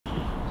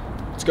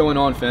What's going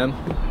on, fam?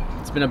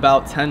 It's been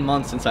about 10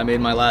 months since I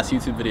made my last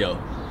YouTube video,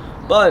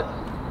 but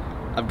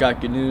I've got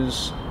good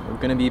news. We're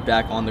gonna be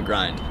back on the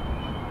grind.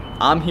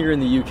 I'm here in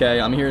the UK,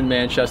 I'm here in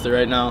Manchester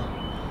right now.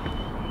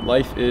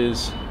 Life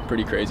is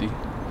pretty crazy.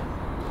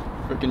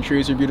 Freaking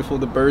trees are beautiful,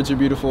 the birds are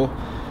beautiful,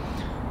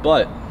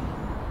 but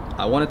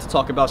I wanted to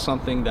talk about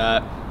something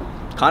that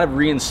kind of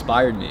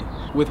re-inspired me.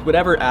 With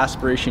whatever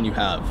aspiration you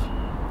have,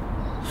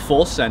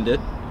 full send it,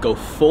 go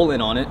full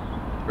in on it,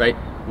 right?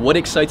 What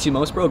excites you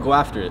most, bro? Go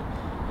after it.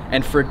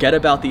 And forget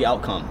about the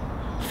outcome.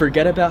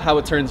 Forget about how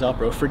it turns out,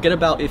 bro. Forget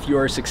about if you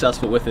are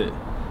successful with it.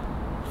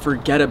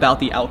 Forget about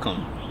the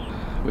outcome.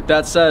 With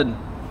that said,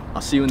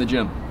 I'll see you in the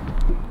gym.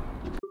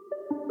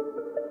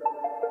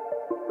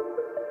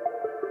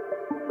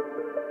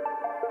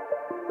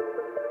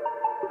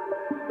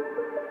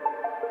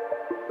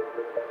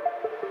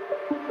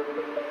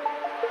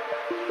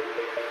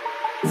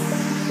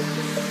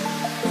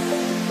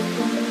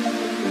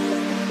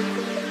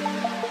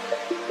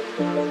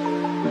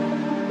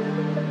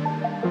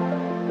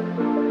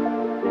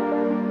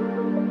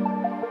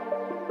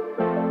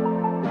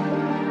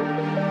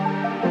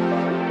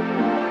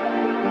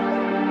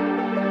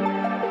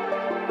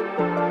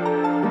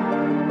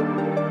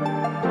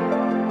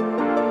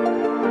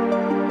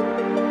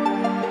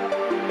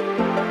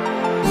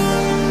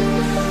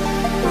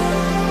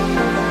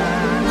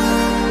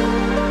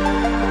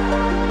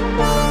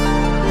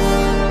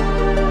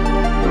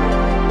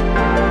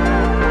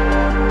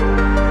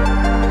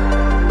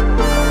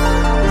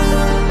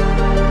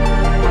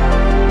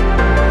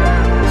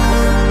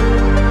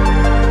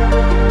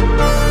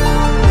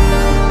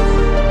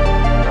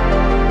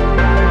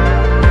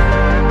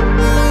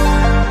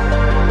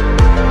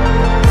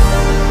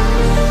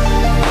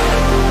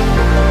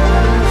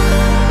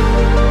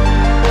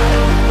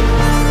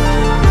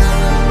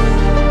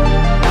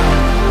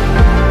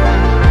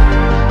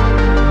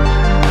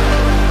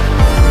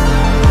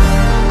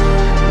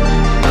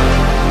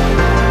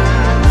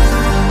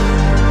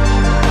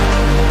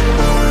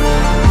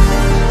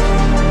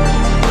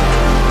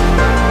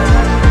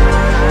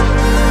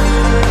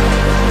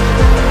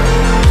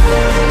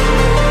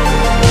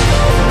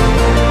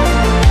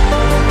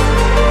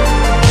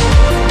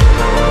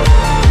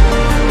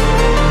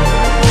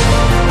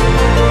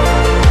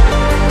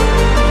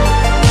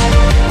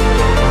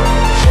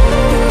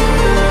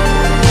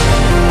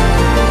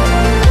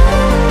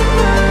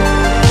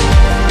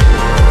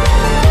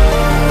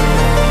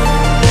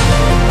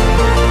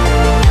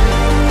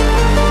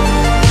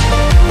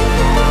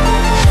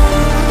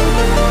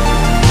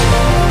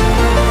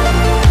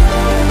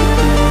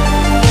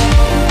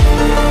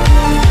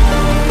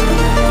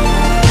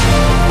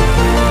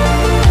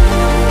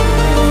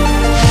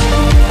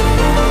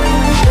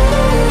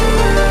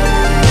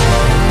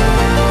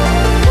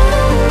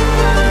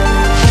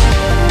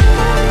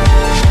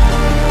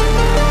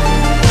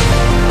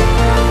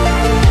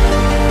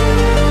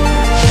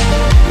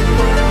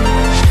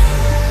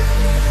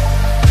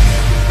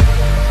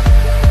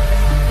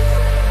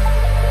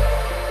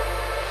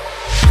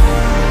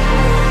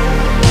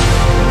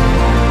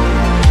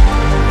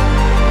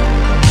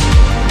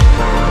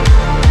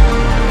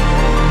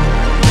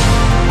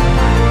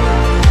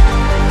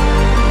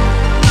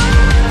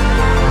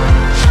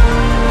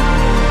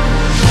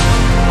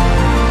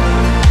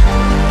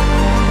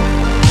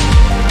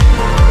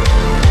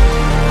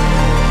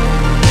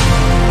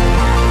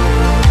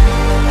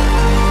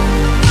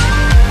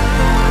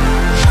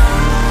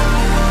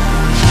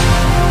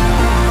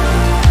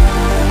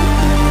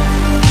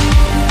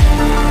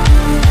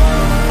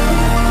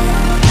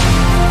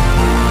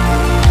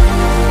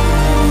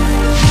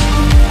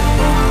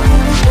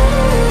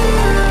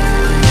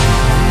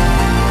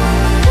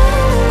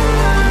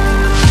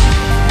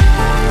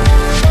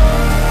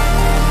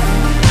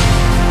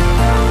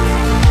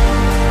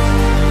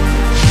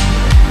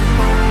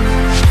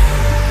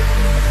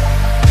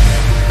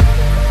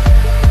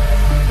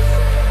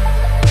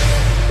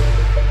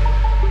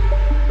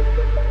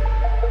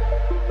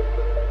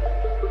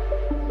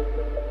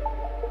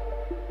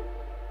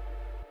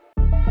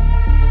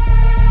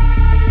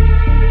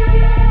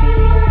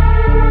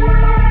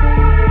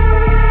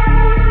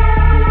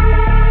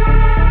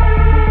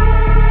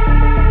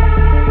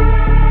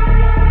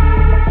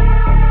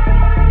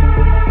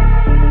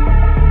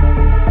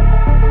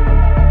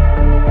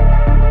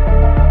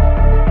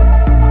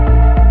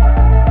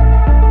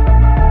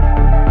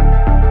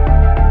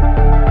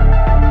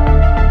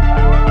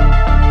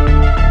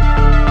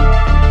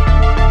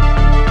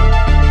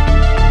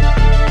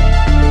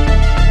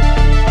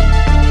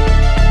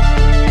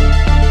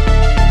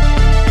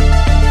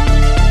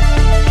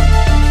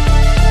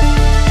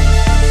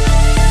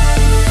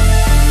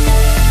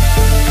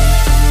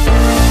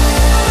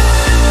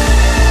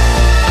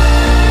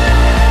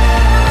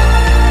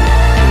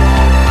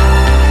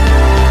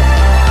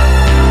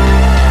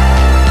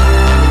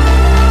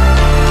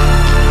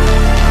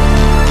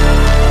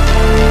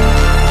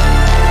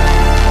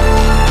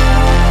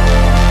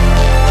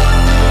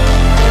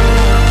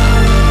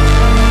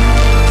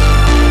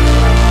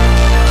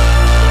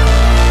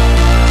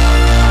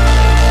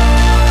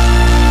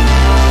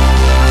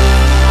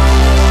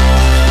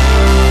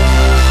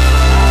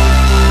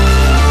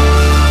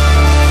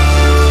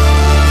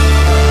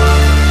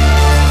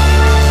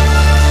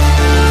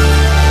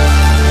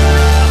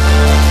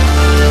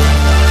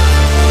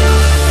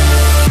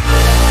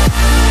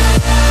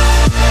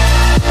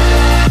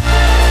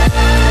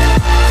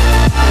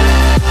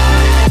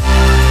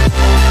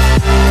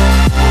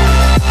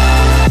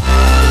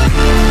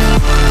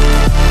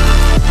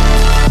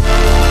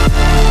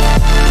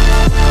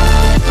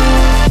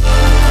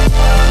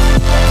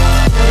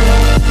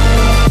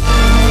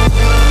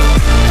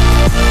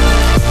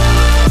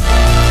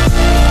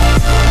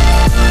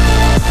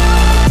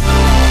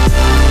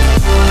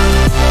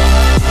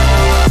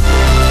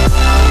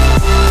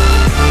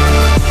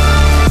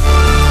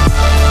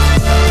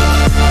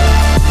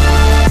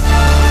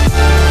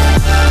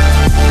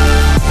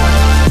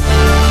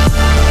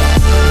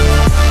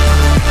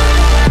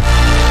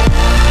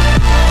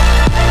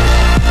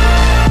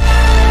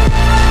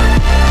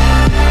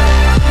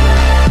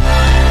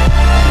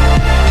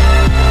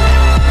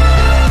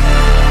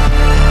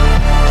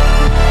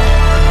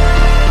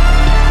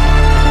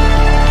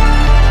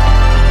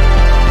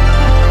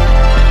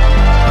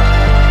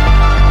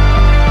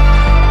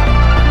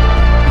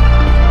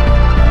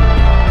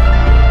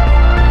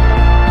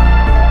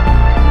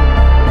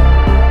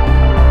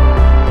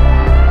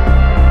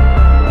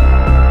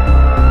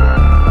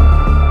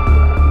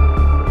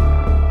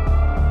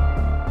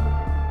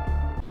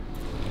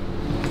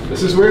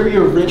 This is where we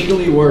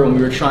originally were when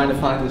we were trying to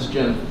find this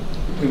gym.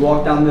 We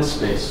walked down this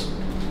space.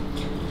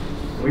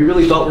 We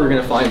really thought we were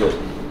gonna find it.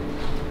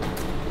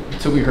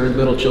 Until we heard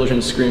little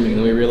children screaming, and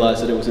then we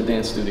realized that it was a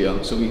dance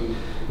studio. So we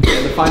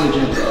had to find the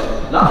gym.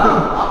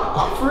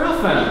 I'm for real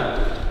fan.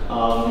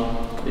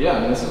 Yeah, I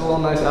mean, this is a little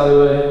nice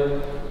alleyway.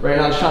 Right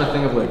now I'm just trying to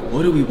think of like,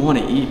 what do we want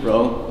to eat,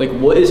 bro? Like,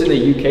 what is in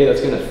the UK that's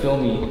gonna fill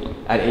me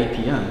at 8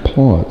 p.m.?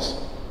 Pause.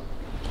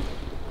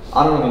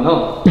 I don't really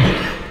know.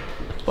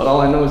 But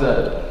all I know is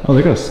that... Oh,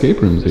 they got escape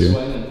rooms here.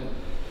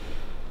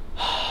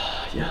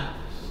 Yeah.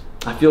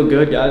 I feel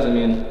good, guys. I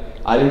mean,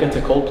 I didn't get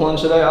to cold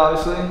plunge today,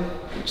 obviously,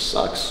 which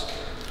sucks.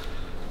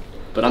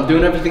 But I'm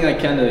doing everything I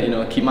can to, you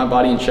know, keep my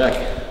body in check.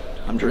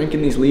 I'm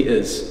drinking these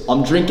liters.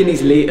 I'm getting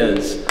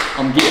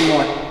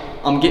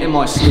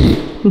my sleep.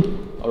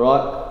 All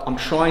right? I'm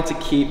trying to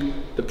keep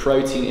the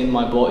protein in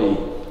my body.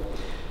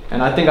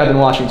 And I think I've been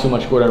watching too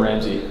much Gordon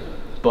Ramsay.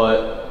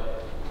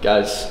 But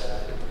guys,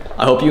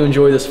 I hope you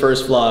enjoy this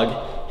first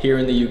vlog here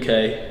in the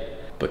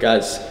UK. But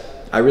guys,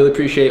 I really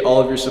appreciate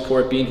all of your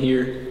support being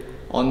here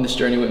on this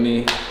journey with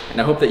me. And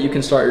I hope that you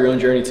can start your own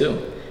journey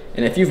too.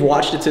 And if you've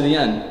watched it to the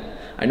end,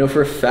 I know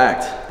for a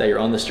fact that you're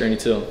on this journey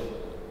too.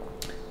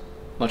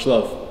 Much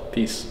love.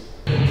 Peace.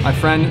 My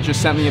friend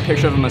just sent me a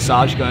picture of a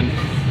massage gun.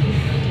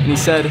 And he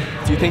said,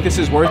 do you think this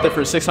is worth it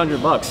for 600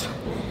 bucks?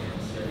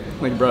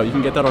 Like, bro, you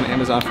can get that on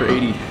Amazon for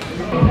 80.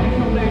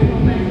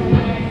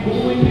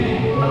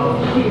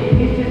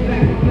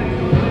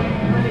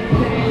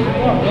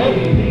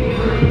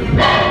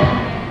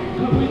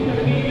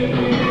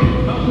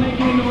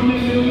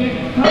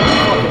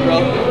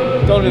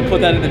 Bro, don't even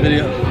put that in the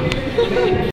video.